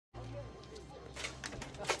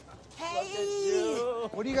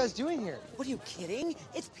What are you guys doing here? What are you kidding?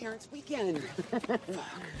 It's Parents' Weekend.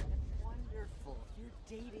 Wonderful. You're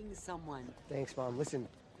dating someone. Thanks, Mom. Listen,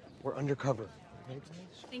 we're undercover.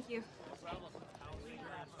 Thank you.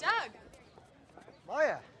 Doug!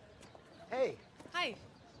 Maya! Hey. Hi.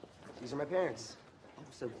 These are my parents. Oh,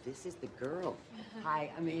 so this is the girl.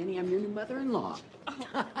 Hi, I'm Annie. I'm your new mother-in-law.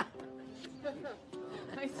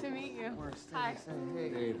 Nice to meet you. Hi.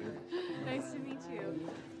 Hey. Nice to meet you.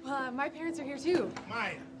 Well, my parents are here too.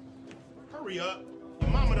 Maya, hurry up. Your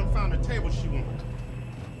mama done found the table she wanted.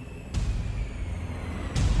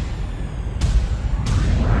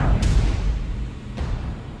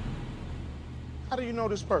 How do you know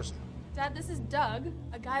this person? Dad, this is Doug,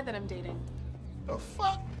 a guy that I'm dating. The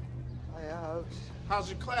fuck? Hi, How's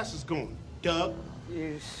your classes going, Doug?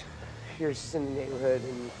 You're just in the neighborhood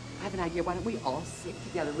and... I have an idea. Why don't we all sit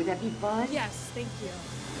together? Would that be fun? Yes, thank you.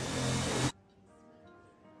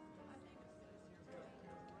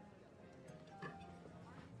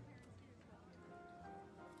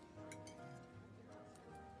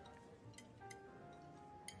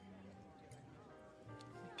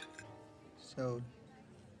 So,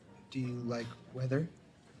 do you like weather?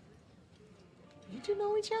 You two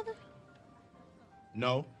know each other?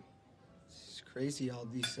 No. It's crazy, all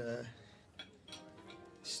these,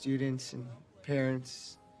 students and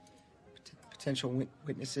parents, potential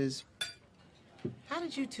witnesses. How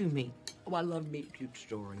did you two meet? Oh, I love meet cute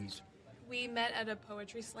stories. We met at a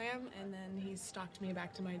poetry slam, and then he stalked me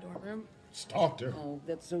back to my dorm room. Stalked her. Oh,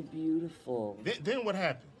 that's so beautiful. Then what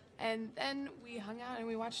happened? And then we hung out and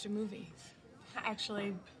we watched a movie.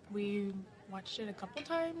 Actually, we watched it a couple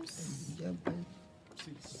times. Yeah, but...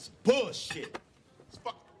 It's bullshit. It's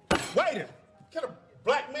Waiter, what can a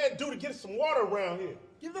black man do to get some water around here?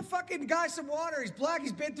 Give the fucking guy some water. He's black.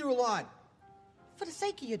 He's been through a lot. For the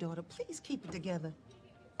sake of your daughter, please keep it together.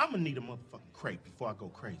 I'm gonna need a motherfucking crate before I go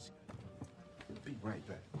crazy. Be right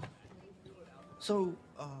back. So,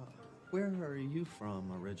 where are you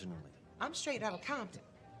from originally? I'm straight out of Compton.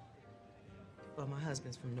 Well, my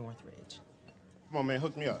husband's from Northridge. Come on, man,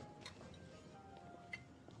 hook me up.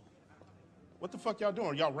 What the fuck y'all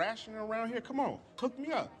doing? Y'all rationing around here? Come on, hook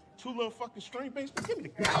me up. 2 little fucking string beans? Give me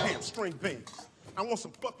the goddamn string beans. I want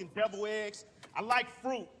some fucking devil eggs. I like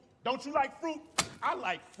fruit. Don't you like fruit? I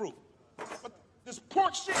like fruit. But this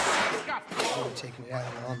pork shit, got We're taking it out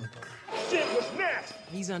on the shit was nasty.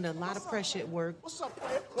 He's under a lot of pressure at work. What's up,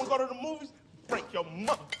 man? Wanna go to the movies? Break your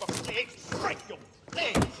motherfucking legs. Break your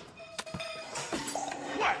legs.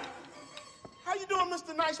 What? How you doing,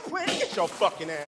 Mr. Nice Plan? Get your fucking ass.